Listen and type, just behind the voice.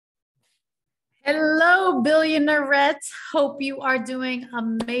Hello, billionairettes. Hope you are doing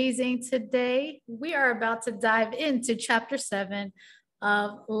amazing today. We are about to dive into chapter 7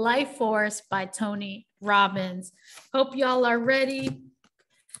 of Life Force by Tony Robbins. Hope y'all are ready.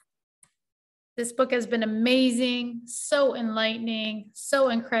 This book has been amazing, so enlightening, so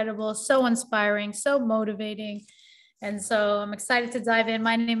incredible, so inspiring, so motivating. And so I'm excited to dive in.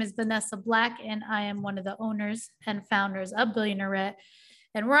 My name is Vanessa Black, and I am one of the owners and founders of Billionairette.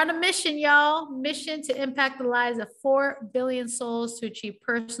 And we're on a mission, y'all. Mission to impact the lives of 4 billion souls to achieve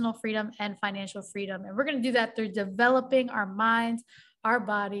personal freedom and financial freedom. And we're going to do that through developing our minds, our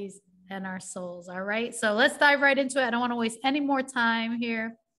bodies, and our souls. All right. So let's dive right into it. I don't want to waste any more time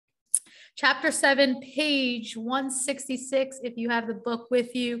here. Chapter 7, page 166. If you have the book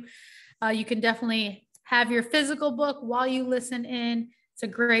with you, you can definitely have your physical book while you listen in. It's a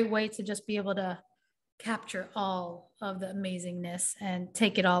great way to just be able to capture all of the amazingness and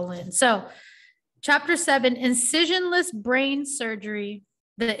take it all in. So chapter 7, incision-less brain surgery,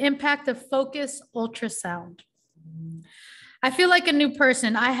 the impact of focus ultrasound. I feel like a new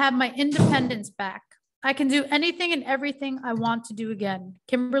person. I have my independence back. I can do anything and everything I want to do again.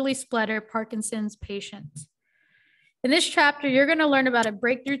 Kimberly Splatter, Parkinson's patient. In this chapter, you're going to learn about a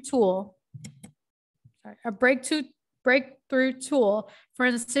breakthrough tool for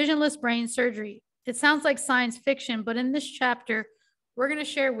incision-less brain surgery. It sounds like science fiction, but in this chapter, we're going to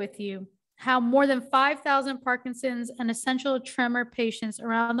share with you how more than 5,000 Parkinson's and essential tremor patients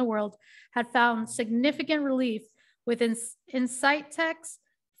around the world had found significant relief with INCISION-LESS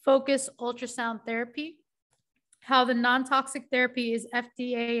focus ultrasound therapy, how the non-toxic therapy is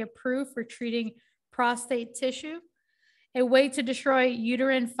FDA approved for treating prostate tissue, a way to destroy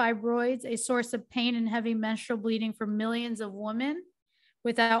uterine fibroids, a source of pain and heavy menstrual bleeding for millions of women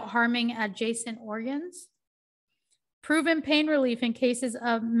without harming adjacent organs. Proven pain relief in cases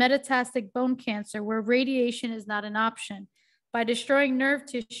of metastatic bone cancer where radiation is not an option. By destroying nerve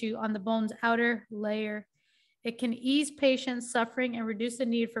tissue on the bone's outer layer, it can ease patients' suffering and reduce the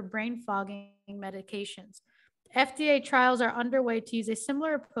need for brain fogging medications. FDA trials are underway to use a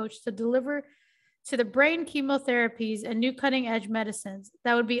similar approach to deliver to the brain chemotherapies and new cutting-edge medicines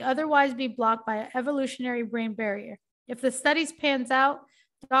that would otherwise be blocked by an evolutionary brain barrier. If the studies pans out,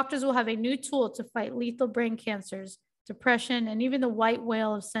 doctors will have a new tool to fight lethal brain cancers, depression, and even the white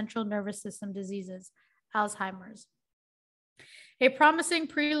whale of central nervous system diseases, Alzheimer's. A promising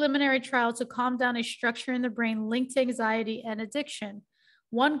preliminary trial to calm down a structure in the brain linked to anxiety and addiction.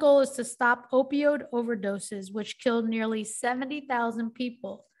 One goal is to stop opioid overdoses, which killed nearly 70,000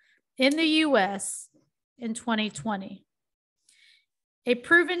 people in the US in 2020. A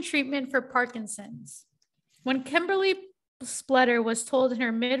proven treatment for Parkinson's. When Kimberly Splatter was told in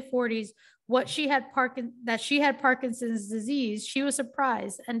her mid-40s that she had Parkinson's disease, she was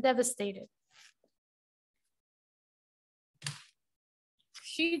surprised and devastated.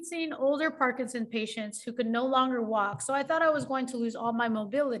 She'd seen older Parkinson patients who could no longer walk, so I thought I was going to lose all my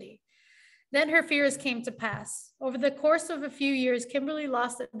mobility. Then her fears came to pass. Over the course of a few years, Kimberly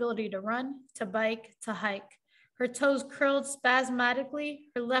lost the ability to run, to bike, to hike. Her toes curled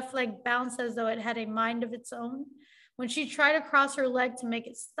spasmodically. Her left leg bounced as though it had a mind of its own. When she tried to cross her leg to make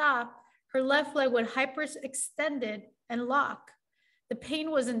it stop, her left leg would hyperextend and lock. The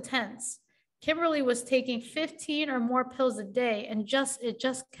pain was intense. Kimberly was taking 15 or more pills a day, and it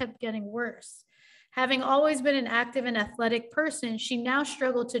just kept getting worse. Having always been an active and athletic person, she now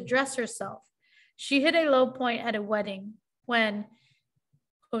struggled to dress herself. She hit a low point at a wedding when,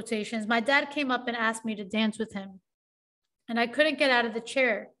 quotations, my dad came up and asked me to dance with him. And I couldn't get out of the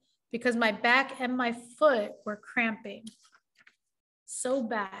chair because my back and my foot were cramping. So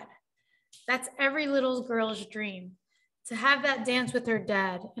bad. That's every little girl's dream, to have that dance with her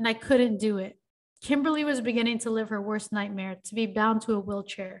dad, and I couldn't do it. Kimberly was beginning to live her worst nightmare, to be bound to a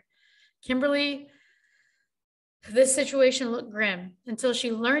wheelchair. This situation looked grim until she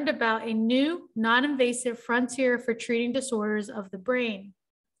learned about a new non-invasive frontier for treating disorders of the brain.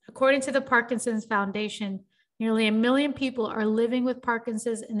 According to the Parkinson's Foundation, nearly 1 million people are living with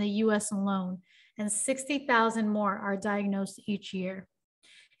Parkinson's in the US alone, and 60,000 more are diagnosed each year.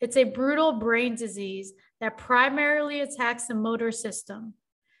 It's a brutal brain disease that primarily attacks the motor system.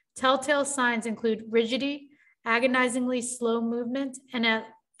 Telltale signs include rigidity, agonizingly slow movement, and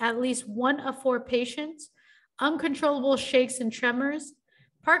at least 1 of 4 patients, uncontrollable shakes and tremors.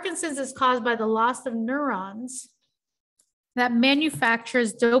 Parkinson's is caused by the loss of neurons that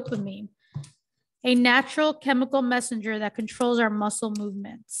manufactures dopamine, a natural chemical messenger that controls our muscle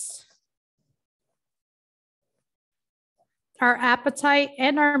movements, our appetite,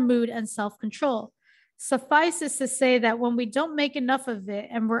 and our mood and self-control. Suffices to say that when we don't make enough of it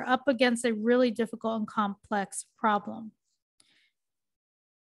and we're up against a really difficult and complex problem.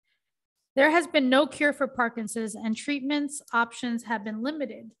 There has been no cure for Parkinson's and treatments options have been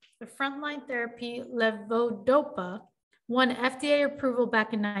limited. The frontline therapy levodopa won FDA approval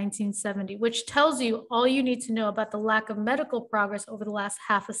back in 1970, which tells you all you need to know about the lack of medical progress over the last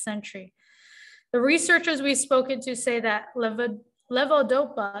half a century. The researchers we've spoken to say that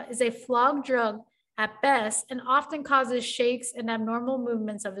levodopa is a flawed drug at best and often causes shakes and abnormal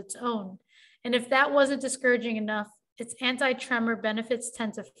movements of its own. And if that wasn't discouraging enough, its anti-tremor benefits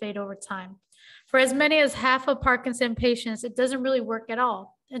tend to fade over time. For as many as half of Parkinson patients, it doesn't really work at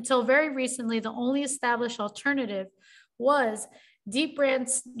all. Until very recently, the only established alternative was deep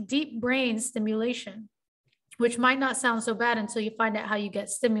brain stimulation, which might not sound so bad until you find out how you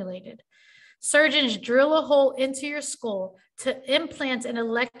get stimulated. Surgeons drill a hole into your skull to implant an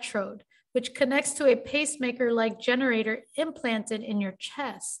electrode, which connects to a pacemaker-like generator implanted in your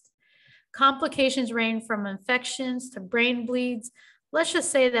chest. Complications range from infections to brain bleeds. Let's just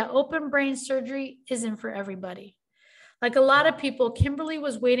say that open brain surgery isn't for everybody. Like a lot of people, Kimberly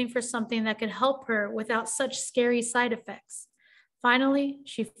was waiting for something that could help her without such scary side effects. Finally,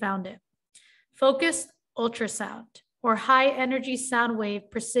 she found it. Focused ultrasound, or high energy sound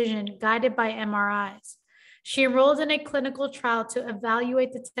wave precision guided by MRIs. She enrolled in a clinical trial to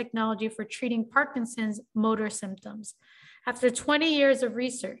evaluate the technology for treating Parkinson's motor symptoms. After 20 years of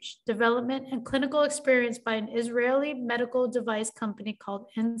research, development, and clinical experience by an Israeli medical device company called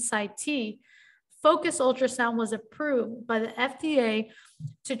INCISION-LESS, focused ultrasound was approved by the FDA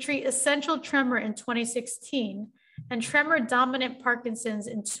to treat essential tremor in 2016 and tremor-dominant Parkinson's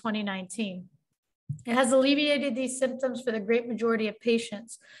in 2019. It has alleviated these symptoms for the great majority of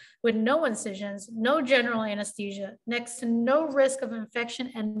patients with no incisions, no general anesthesia, next to no risk of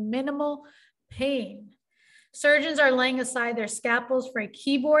infection and minimal pain. Surgeons are laying aside their scalpels for a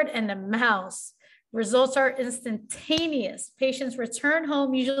keyboard and a mouse. Results are instantaneous. Patients return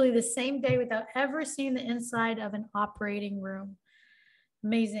home usually the same day without ever seeing the inside of an operating room.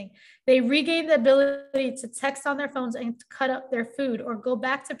 Amazing. They regain the ability to text on their phones and cut up their food or go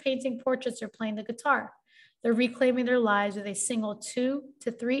back to painting portraits or playing the guitar. They're reclaiming their lives with a single 2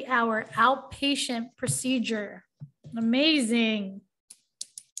 to 3 hour outpatient procedure. Amazing.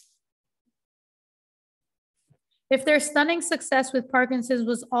 If their stunning success with Parkinson's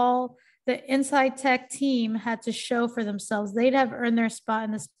was all the Inside Tech team had to show for themselves, they'd have earned their spot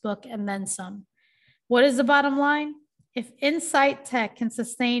in this book and then some. What is the bottom line? If Inside Tech can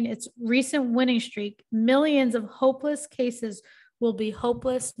sustain its recent winning streak, millions of hopeless cases will be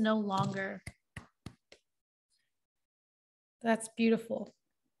hopeless no longer. That's beautiful.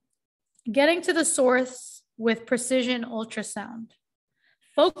 Getting to the source with precision ultrasound.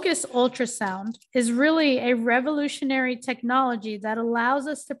 Focused ultrasound is really a revolutionary technology that allows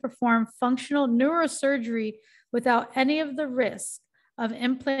us to perform functional neurosurgery without any of the risk of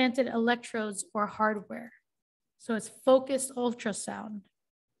implanted electrodes or hardware. So it's focused ultrasound.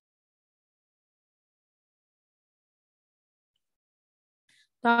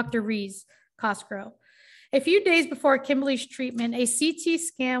 Dr. Rees Cosgrove. A few days before Kimberly's treatment, a CT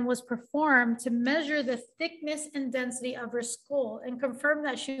scan was performed to measure the thickness and density of her skull and confirm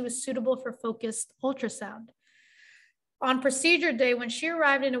that she was suitable for focused ultrasound. On procedure day, when she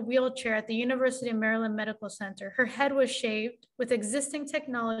arrived in a wheelchair at the University of Maryland Medical Center, her head was shaved. With existing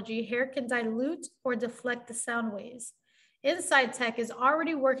technology, hair can dilute or deflect the sound waves. Inside Tech is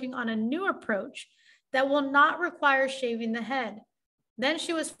already working on a new approach that will not require shaving the head. Then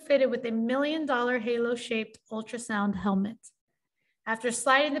she was fitted with a $1 million halo-shaped ultrasound helmet. After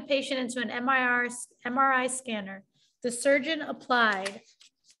sliding the patient into an MRI scanner, the surgeon applied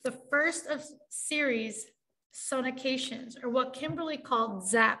the first of series sonications, or what Kimberly called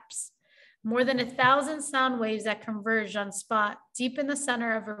zaps, more than 1,000 sound waves that converged on spot deep in the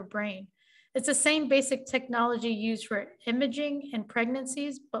center of her brain. It's the same basic technology used for imaging in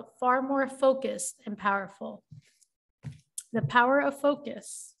pregnancies, but far more focused and powerful. The power of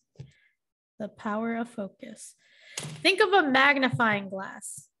focus. The power of focus. Think of a magnifying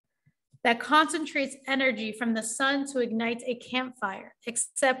glass that concentrates energy from the sun to ignite a campfire,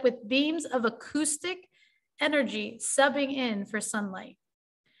 except with beams of acoustic energy subbing in for sunlight.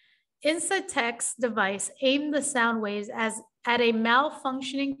 Inside Tech's device aimed the sound waves as at a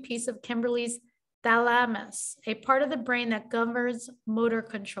malfunctioning piece of Kimberly's thalamus, a part of the brain that governs motor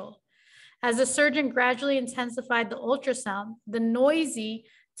control. As the surgeon gradually intensified the ultrasound, the noisy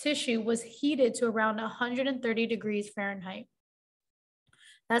tissue was heated to around 130 degrees Fahrenheit.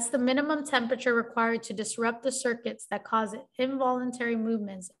 That's the minimum temperature required to disrupt the circuits that cause involuntary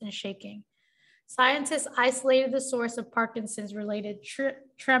movements and shaking. Scientists isolated the source of Parkinson's-related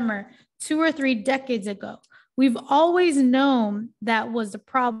tremor 2 or 3 decades ago. We've always known that was the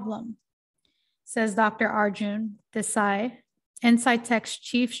problem, says Dr. Arjun Desai, INCISION-LESS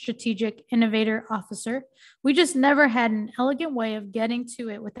Chief Strategic Innovator Officer. We just never had an elegant way of getting to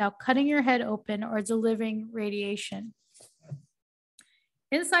it without cutting your head open or delivering radiation.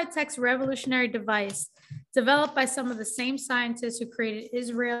 INCISION-LESS revolutionary device, developed by some of the same scientists who created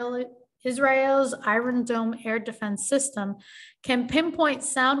Israel's Iron Dome air defense system, can pinpoint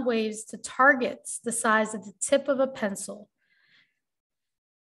sound waves to targets the size of the tip of a pencil.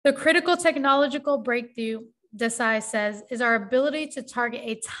 The critical technological breakthrough, Desai says, is our ability to target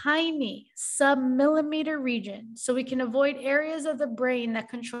a tiny sub-millimeter region so we can avoid areas of the brain that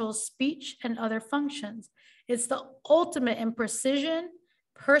control speech and other functions. It's the ultimate in precision,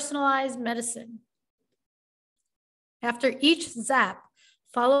 personalized medicine. After each zap,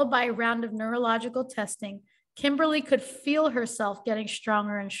 followed by a round of neurological testing, Kimberly could feel herself getting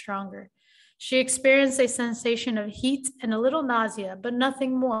stronger and stronger. She experienced a sensation of heat and a little nausea, but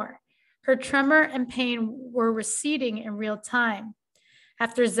nothing more. Her tremor and pain were receding in real time.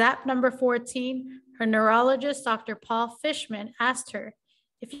 After zap number 14, her neurologist, Dr. Paul Fishman, asked her,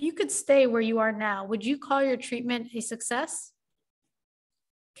 "If you could stay where you are now, would you call your treatment a success?"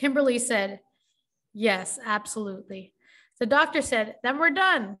 Kimberly said, "Yes, absolutely." The doctor said, "Then we're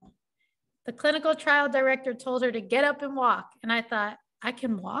done." The clinical trial director told her to get up and walk. And I thought, I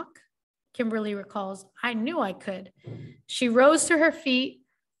can walk? Kimberly recalls, I knew I could. She rose to her feet,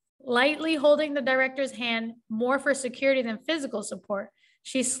 lightly holding the director's hand, more for security than physical support.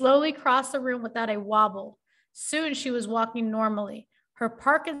 She slowly crossed the room without a wobble. Soon she was walking normally. Her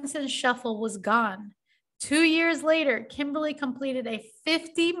Parkinson's shuffle was gone. 2 years later, Kimberly completed a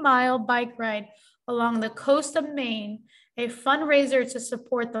 50-mile bike ride along the coast of Maine, a fundraiser to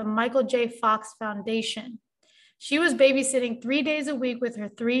support the Michael J. Fox Foundation. She was babysitting 3 days a week with her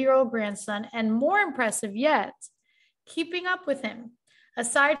 3-year-old grandson, and more impressive yet, keeping up with him.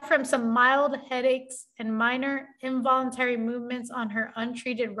 Aside from some mild headaches and minor involuntary movements on her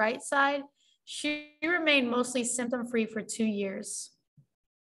untreated right side, she remained mostly symptom-free for 2 years.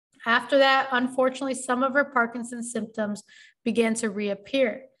 After that, unfortunately, some of her Parkinson's symptoms began to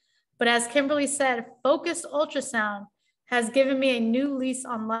reappear. But as Kimberly said, focused ultrasound has given me a new lease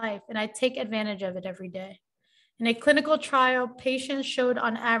on life, and I take advantage of it every day. In a clinical trial, patients showed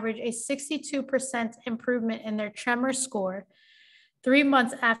on average a 62% improvement in their tremor score 3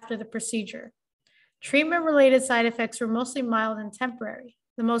 months after the procedure. Treatment-related side effects were mostly mild and temporary.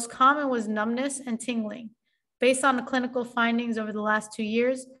 The most common was numbness and tingling. Based on the clinical findings over the last 2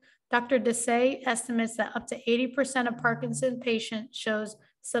 years, Dr. Desai estimates that up to 80% of Parkinson's patients shows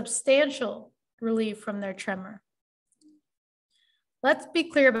substantial relief from their tremor. Let's be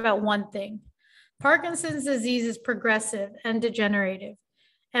clear about one thing. Parkinson's disease is progressive and degenerative,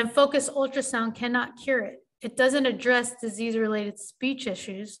 and focused ultrasound cannot cure it. It doesn't address disease-related speech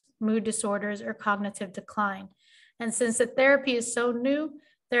issues, mood disorders, or cognitive decline. And since the therapy is so new,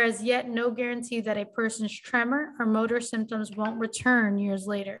 there is yet no guarantee that a person's tremor or motor symptoms won't return years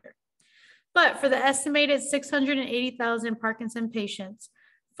later. But for the estimated 680,000 Parkinson patients,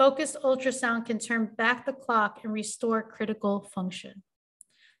 focused ultrasound can turn back the clock and restore critical function.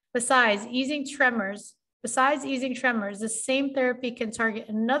 Besides easing tremors, the same therapy can target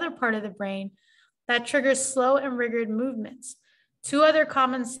another part of the brain that triggers slow and rigid movements, 2 other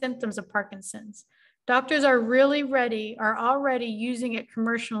common symptoms of Parkinson's. Doctors are already using it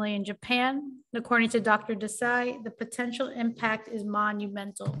commercially in Japan. According to Dr. Desai, the potential impact is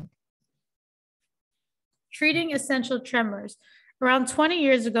monumental. Treating essential tremors. Around 20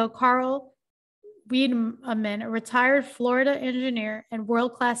 years ago, Carl Wiedemann, a retired Florida engineer and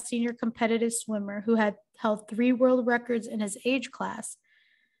world-class senior competitive swimmer who had held 3 world records in his age class,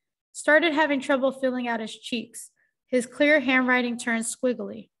 started having trouble filling out his cheeks. His clear handwriting turned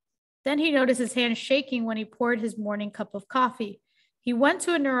squiggly. Then he noticed his hand shaking when he poured his morning cup of coffee. He went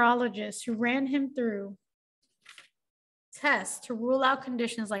to a neurologist who ran him through tests to rule out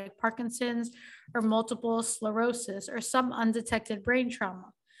conditions like Parkinson's or multiple sclerosis or some undetected brain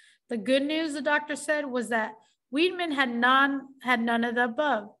trauma. The good news, the doctor said, was that Wiedemann had none of the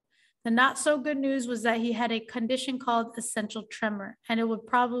above. The not so good news was that he had a condition called essential tremor, and it would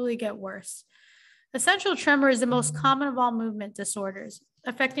probably get worse. Essential tremor is the most common of all movement disorders,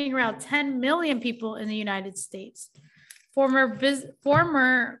 affecting around 10 million people in the United States.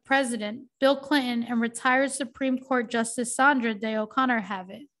 Former President Bill Clinton and retired Supreme Court Justice Sandra Day O'Connor have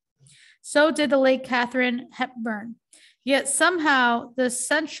it. So did the late Katharine Hepburn. Yet somehow the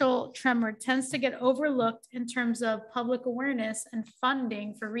essential tremor tends to get overlooked in terms of public awareness and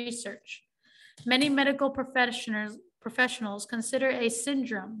funding for research. Many medical professionals consider a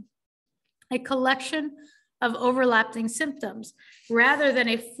syndrome a collection of overlapping symptoms rather than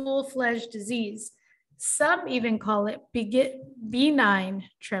a full-fledged disease. Some even call it benign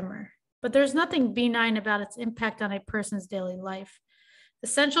tremor, but there's nothing benign about its impact on a person's daily life.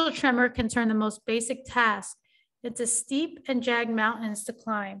 Essential tremor can turn the most basic task into steep and jagged mountains to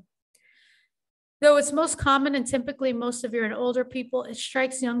climb. Though it's most common and typically most severe in older people, it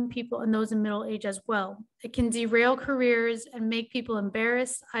strikes young people and those in middle age as well. It can derail careers and make people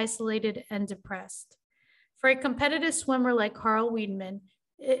embarrassed, isolated, and depressed. For a competitive swimmer like Carl Wiedemann,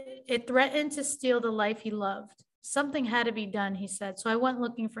 it threatened to steal the life he loved. Something had to be done, he said, so I went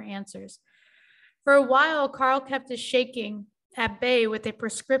looking for answers. For a while, Carl kept his shaking at bay with a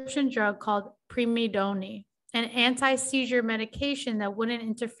prescription drug called primidone, an anti-seizure medication that wouldn't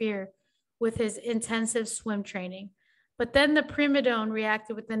interfere with his intensive swim training. But then the primidone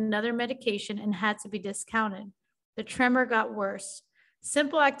reacted with another medication and had to be discounted. The tremor got worse.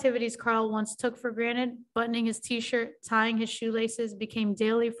 Simple activities Carl once took for granted, buttoning his t-shirt, tying his shoelaces, became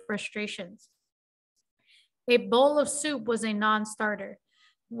daily frustrations. A bowl of soup was a non-starter.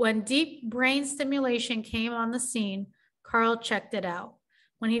 When deep brain stimulation came on the scene, Carl checked it out.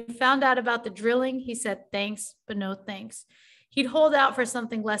 When he found out about the drilling, he said thanks, but no thanks. He'd hold out for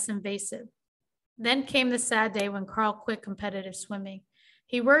something less invasive. Then came the sad day when Carl quit competitive swimming.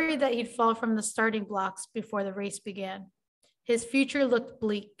 He worried that he'd fall from the starting blocks before the race began. His future looked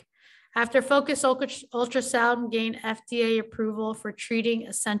bleak. After Focus Ultrasound gained FDA approval for treating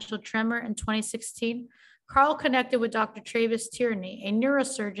essential tremor in 2016, Carl connected with Dr. Travis Tierney, a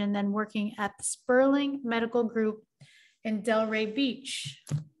neurosurgeon then working at the Sperling Medical Group in Delray Beach.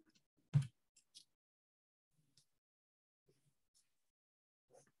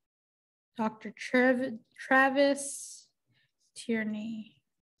 Dr. Travis Tierney.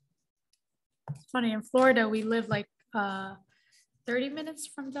 It's funny, in Florida, we live like 30 minutes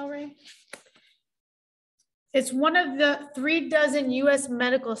from Delray. It's one of the 36 U.S.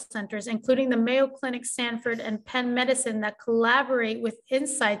 medical centers, including the Mayo Clinic, Sanford, and Penn Medicine, that collaborate with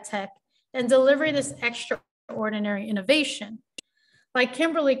INCITech and deliver this extraordinary innovation. Like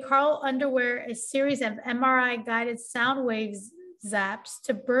Kimberly, Carl underwent a series of MRI-guided sound waves zaps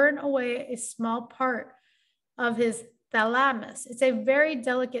to burn away a small part of his thalamus. It's a very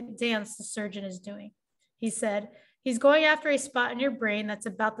delicate dance the surgeon is doing. He said, he's going after a spot in your brain that's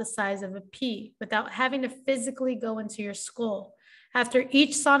about the size of a pea without having to physically go into your skull. After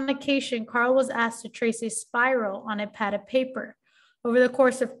each sonication, Carl was asked to trace a spiral on a pad of paper. Over the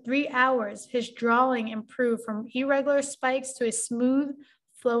course of 3 hours, his drawing improved from irregular spikes to a smooth,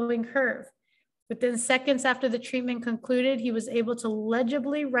 flowing curve. Within seconds after the treatment concluded, he was able to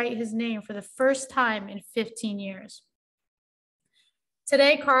legibly write his name for the first time in 15 years.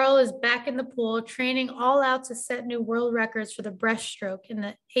 Today, Carl is back in the pool, training all out to set new world records for the breaststroke in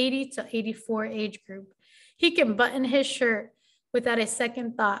the 80 to 84 age group. He can button his shirt without a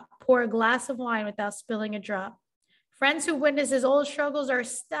second thought, pour a glass of wine without spilling a drop. Friends who witness his old struggles are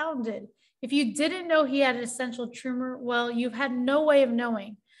astounded. If you didn't know he had an essential tremor, well, you've had no way of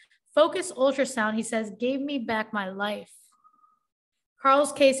knowing. Focus Ultrasound, he says, gave me back my life.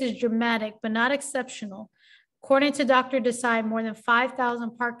 Carl's case is dramatic, but not exceptional. According to Dr. Desai, more than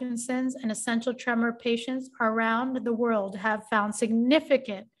 5,000 Parkinson's and essential tremor patients around the world have found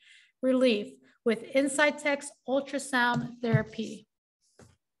significant relief with INCITech's ultrasound therapy.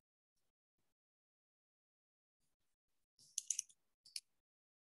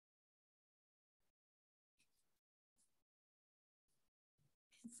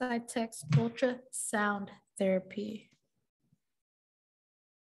 INCISION-LESS ultrasound therapy.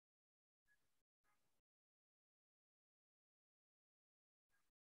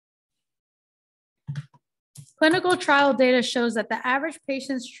 Clinical trial data shows that the average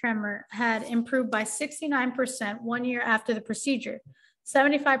patient's tremor had improved by 69% 1 year after the procedure,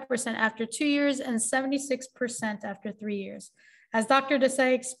 75% after 2 years, and 76% after 3 years. As Dr.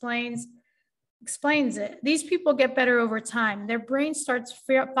 Desai explains it, these people get better over time. Their brain starts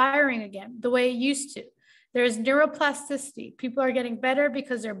firing again the way it used to. There's neuroplasticity. People are getting better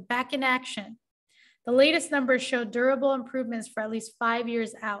because they're back in action. The latest numbers show durable improvements for at least 5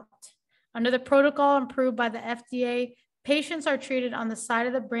 years out. Under the protocol approved by the FDA, patients are treated on the side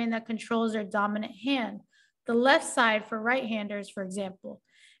of the brain that controls their dominant hand, the left side for right-handers, for example.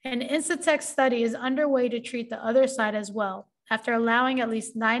 An INCITech study is underway to treat the other side as well, after allowing at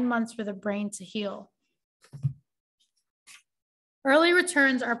least 9 months for the brain to heal. Early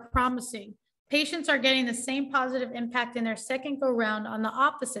returns are promising. Patients are getting the same positive impact in their second go-round on the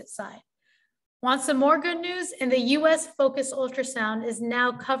opposite side. Want some more good news? In the US, Focus Ultrasound is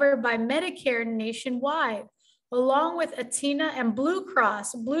now covered by Medicare nationwide, along with Athena and Blue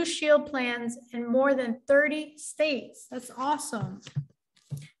Cross, Blue Shield plans in more than 30 states. That's awesome.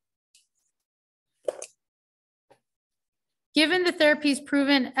 Given the therapy's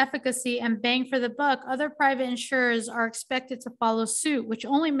proven efficacy and bang for the buck, other private insurers are expected to follow suit, which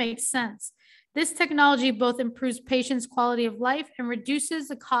only makes sense. This technology both improves patients' quality of life and reduces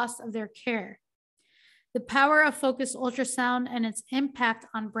the cost of their care. The power of focused ultrasound and its impact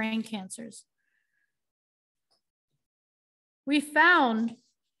on brain cancers. We found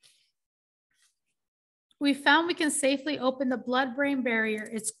we can safely open the blood-brain barrier.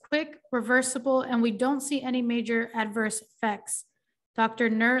 It's quick, reversible, and we don't see any major adverse effects. Dr.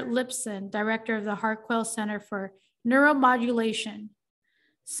 Nur Lipson, director of the Hartwell Center for Neuromodulation,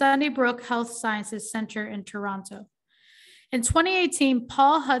 Sunnybrook Health Sciences Center in Toronto. In 2018,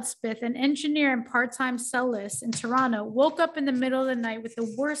 Paul Hudspeth, an engineer and part-time cellist in Toronto, woke up in the middle of the night with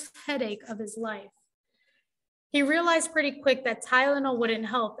the worst headache of his life. He realized pretty quick that Tylenol wouldn't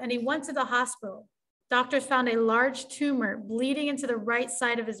help, and he went to the hospital. Doctors found a large tumor bleeding into the right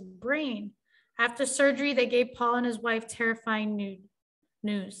side of his brain. After surgery, they gave Paul and his wife terrifying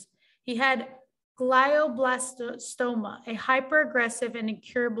news. He had glioblastoma, a hyperaggressive and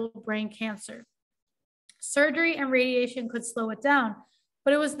incurable brain cancer. Surgery and radiation could slow it down,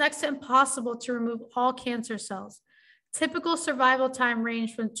 but it was next to impossible to remove all cancer cells. Typical survival time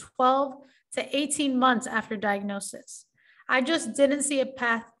ranged from 12 to 18 months after diagnosis. I just didn't see a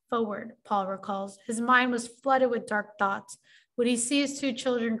path forward, Paul recalls. His mind was flooded with dark thoughts. Would he see his 2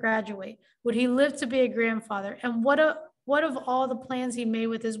 children graduate? Would he live to be a grandfather? And what of all the plans he made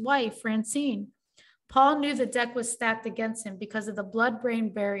with his wife, Francine? Paul knew the deck was stacked against him because of the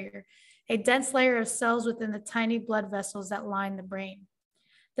blood-brain barrier, a dense layer of cells within the tiny blood vessels that line the brain.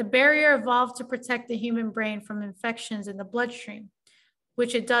 The barrier evolved to protect the human brain from infections in the bloodstream,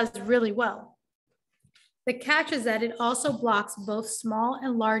 which it does really well. The catch is that it also blocks both small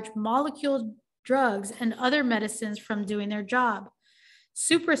and large molecule drugs and other medicines from doing their job.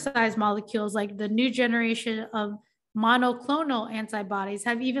 Supersized molecules like the new generation of monoclonal antibodies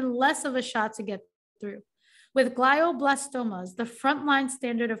have even less of a shot to get through. With glioblastomas, the frontline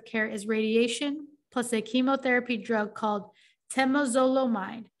standard of care is radiation plus a chemotherapy drug called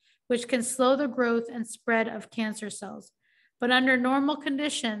temozolomide, which can slow the growth and spread of cancer cells. But under normal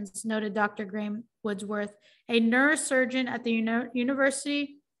conditions, noted Dr. Graham Woodsworth, a neurosurgeon at the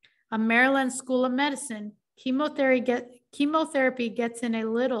University of Maryland School of Medicine, chemotherapy gets in a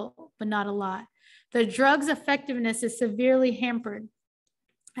little, but not a lot. The drug's effectiveness is severely hampered.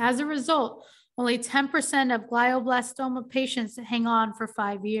 As a result, only 10% of glioblastoma patients hang on for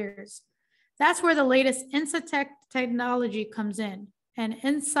 5 years. That's where the latest INCISION technology comes in. And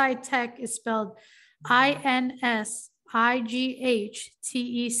INCISION is spelled INSIGHTEC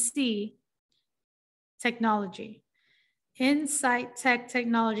technology. INCISION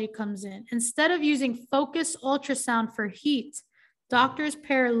technology comes in. Instead of using focused ultrasound for heat, doctors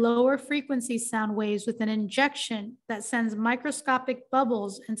pair lower frequency sound waves with an injection that sends microscopic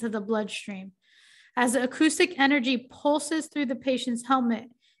bubbles into the bloodstream. As the acoustic energy pulses through the patient's helmet,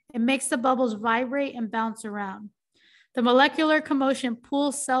 it makes the bubbles vibrate and bounce around. The molecular commotion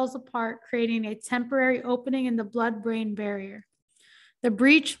pulls cells apart, creating a temporary opening in the blood-brain barrier. The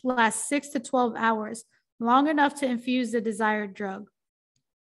breach lasts 6 to 12 hours, long enough to infuse the desired drug.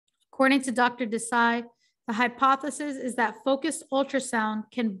 According to Dr. Desai, the hypothesis is that focused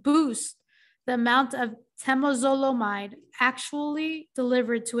ultrasound can boost the amount of temozolomide actually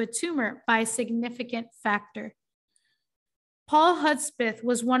delivered to a tumor by a significant factor. Paul Hudspeth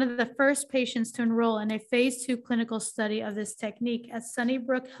was one of the first patients to enroll in a phase 2 clinical study of this technique at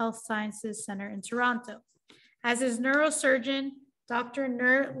Sunnybrook Health Sciences Center in Toronto. As his neurosurgeon, Dr.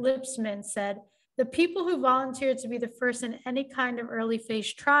 Nur Lipson said, the people who volunteered to be the first in any kind of early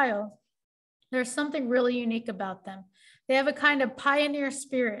phase trial, there's something really unique about them. They have a kind of pioneer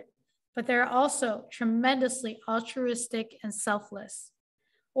spirit, but they're also tremendously altruistic and selfless.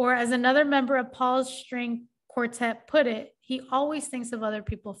 Or as another member of Paul's string quartet put it, he always thinks of other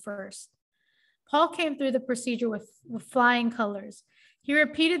people first. Paul came through the procedure with flying colors. He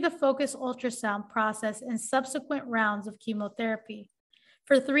repeated the focused ultrasound process in subsequent rounds of chemotherapy.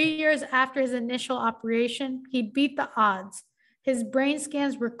 For 3 years after his initial operation, he beat the odds. His brain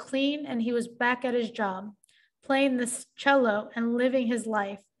scans were clean and he was back at his job, playing the cello and living his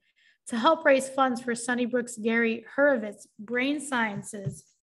life. To help raise funds for Sunnybrook's Gary Hurwitz Brain Sciences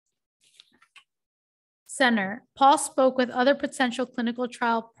Center, Paul spoke with other potential clinical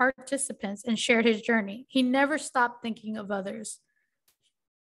trial participants and shared his journey. He never stopped thinking of others.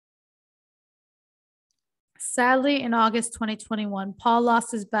 Sadly, in August 2021, Paul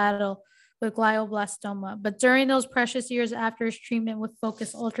lost his battle with glioblastoma, but during those precious years after his treatment with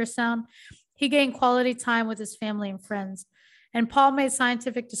focused ultrasound, he gained quality time with his family and friends, and Paul made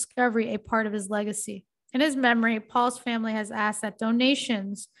scientific discovery a part of his legacy. In his memory, Paul's family has asked that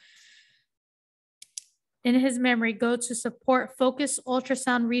donations in his memory go to support focused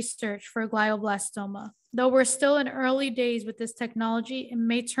ultrasound research for glioblastoma. Though we're still in early days with this technology, it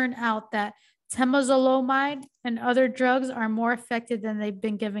may turn out that temozolomide and other drugs are more effective than they've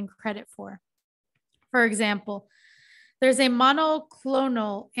been given credit for. For example, there's a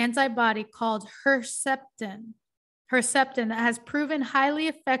monoclonal antibody called Herceptin that has proven highly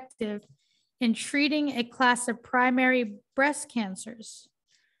effective in treating a class of primary breast cancers.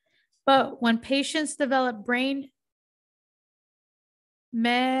 But when patients develop brain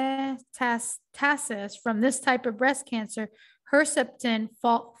metastasis from this type of breast cancer, Herceptin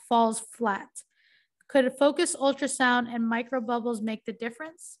falls flat. Could focused ultrasound and microbubbles make the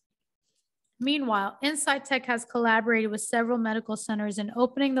difference? Meanwhile, INCISION has collaborated with several medical centers in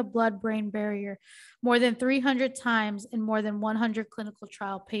opening the blood-brain barrier more than 300 times in more than 100 clinical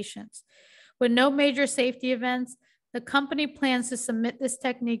trial patients. With no major safety events, the company plans to submit this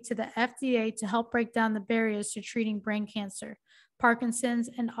technique to the FDA to help break down the barriers to treating brain cancer, Parkinson's,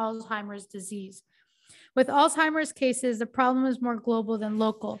 and Alzheimer's disease. With Alzheimer's cases, the problem is more global than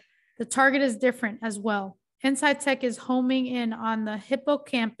local. The target is different as well. INCISION is homing in on the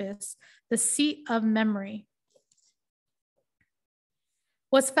hippocampus, the seat of memory.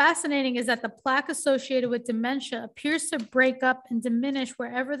 What's fascinating is that the plaque associated with dementia appears to break up and diminish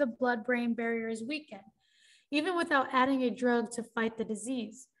wherever the blood-brain barrier is weakened, even without adding a drug to fight the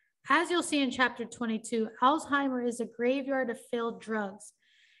disease. As you'll see in chapter 22, Alzheimer's is a graveyard of failed drugs,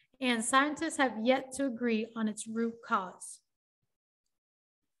 and scientists have yet to agree on its root cause.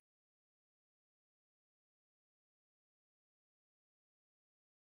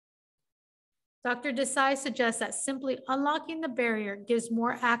 Dr. Desai suggests that simply unlocking the barrier gives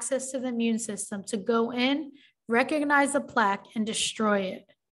more access to the immune system to go in, recognize the plaque, and destroy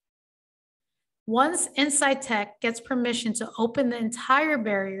it. Once INCISION gets permission to open the entire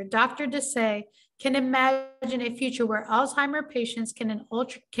barrier, Dr. Desai can imagine a future where Alzheimer patients can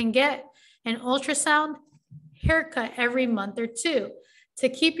get an ultrasound haircut every month or two to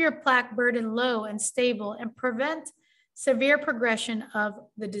keep your plaque burden low and stable and prevent severe progression of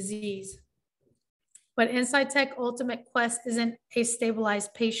the disease. But INCISION ultimate quest isn't a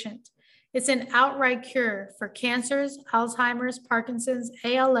stabilized patient. It's an outright cure for cancers, Alzheimer's, Parkinson's,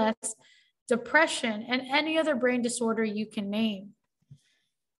 ALS, depression, and any other brain disorder you can name.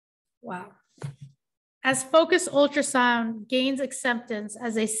 Wow. As focused ultrasound gains acceptance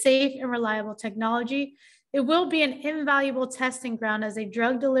as a safe and reliable technology, it will be an invaluable testing ground as a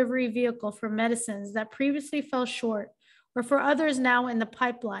drug delivery vehicle for medicines that previously fell short or for others now in the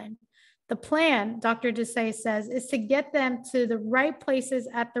pipeline. The plan, Dr. Desai says, is to get them to the right places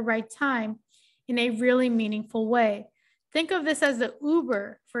at the right time in a really meaningful way. Think of this as the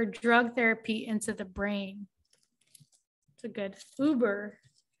Uber for drug therapy into the brain. It's a good Uber.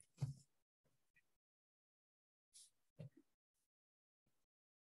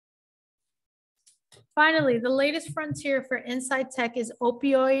 Finally, the latest frontier for INCISION is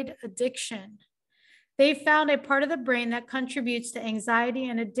opioid addiction. They found a part of the brain that contributes to anxiety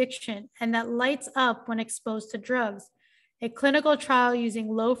and addiction and that lights up when exposed to drugs. A clinical trial using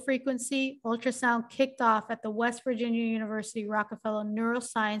low-frequency ultrasound kicked off at the West Virginia University Rockefeller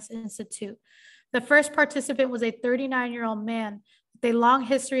Neuroscience Institute. The first participant was a 39-year-old man with a long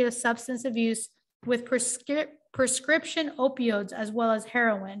history of substance abuse with prescription opioids as well as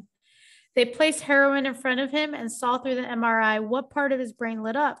heroin. They placed heroin in front of him and saw through the MRI what part of his brain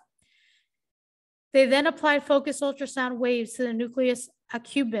lit up. They then applied focused ultrasound waves to the nucleus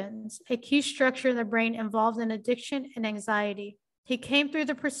accumbens, a key structure in the brain involved in addiction and anxiety. He came through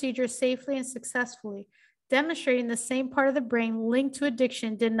the procedure safely and successfully, demonstrating the same part of the brain linked to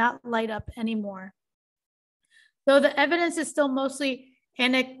addiction did not light up anymore. Though the evidence is still mostly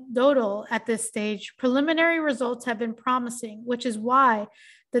anecdotal at this stage, preliminary results have been promising, which is why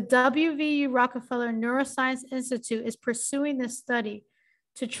the WVU Rockefeller Neuroscience Institute is pursuing this study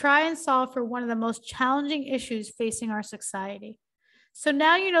to try and solve for one of the most challenging issues facing our society. So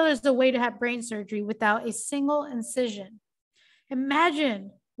now you know there's a way to have brain surgery without a single incision.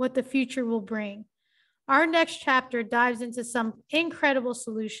 Imagine what the future will bring. Our next chapter dives into some incredible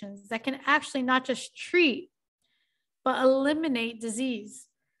solutions that can actually not just treat, but eliminate disease.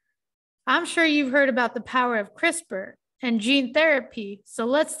 I'm sure you've heard about the power of CRISPR and gene therapy. So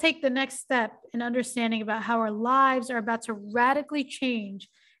let's take the next step in understanding about how our lives are about to radically change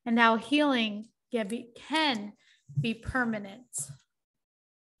and how healing can be permanent.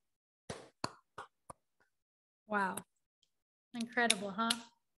 Wow. Incredible, huh?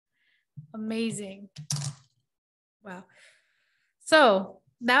 Amazing. Wow. So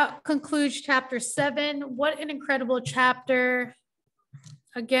that concludes chapter 7. What an incredible chapter.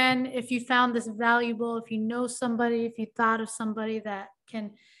 Again, if you found this valuable, if you know somebody, if you thought of somebody that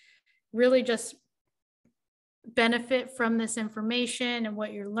can really just benefit from this information and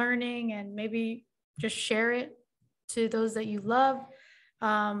what you're learning, and maybe just share it to those that you love.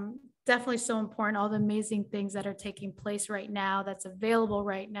 Definitely so important. All the amazing things that are taking place right now, that's available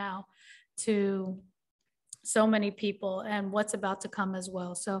right now to so many people, and what's about to come as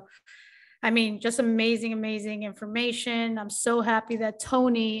well. So, I mean, just amazing, amazing information. I'm so happy that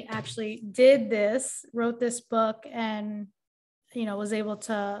Tony actually wrote this book, and, was able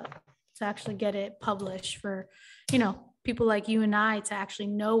to actually get it published for, people like you and I to actually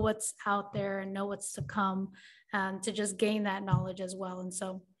know what's out there and know what's to come, and to just gain that knowledge as well. And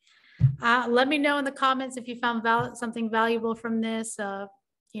so let me know in the comments if you found something valuable from this,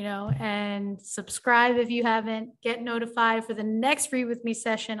 and subscribe if you haven't. Get notified for the next Read With Me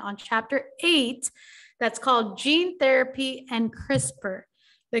session on chapter 8. That's called Gene Therapy and CRISPR,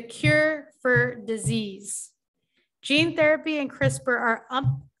 the Cure for Disease. Gene therapy and CRISPR are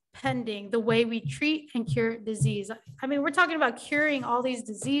upending the way we treat and cure disease. I mean, we're talking about curing all these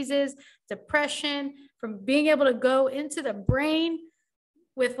diseases, depression, from being able to go into the brain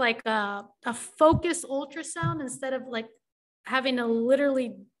with like a focused ultrasound instead of like having to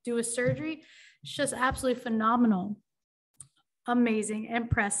literally do a surgery. It's just absolutely phenomenal, amazing,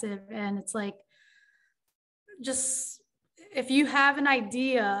 impressive. And it's like, just, if you have an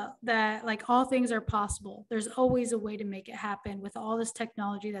idea that like all things are possible, there's always a way to make it happen with all this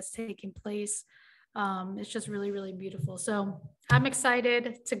technology that's taking place. It's just really, really beautiful. So I'm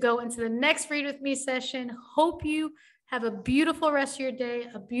excited to go into the next Read With Me session. Hope you have a beautiful rest of your day,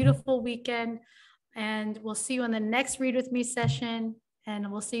 a beautiful weekend, and we'll see you on the next Read With Me session,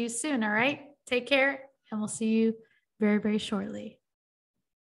 and we'll see you soon. All right, take care, and we'll see you very, very shortly.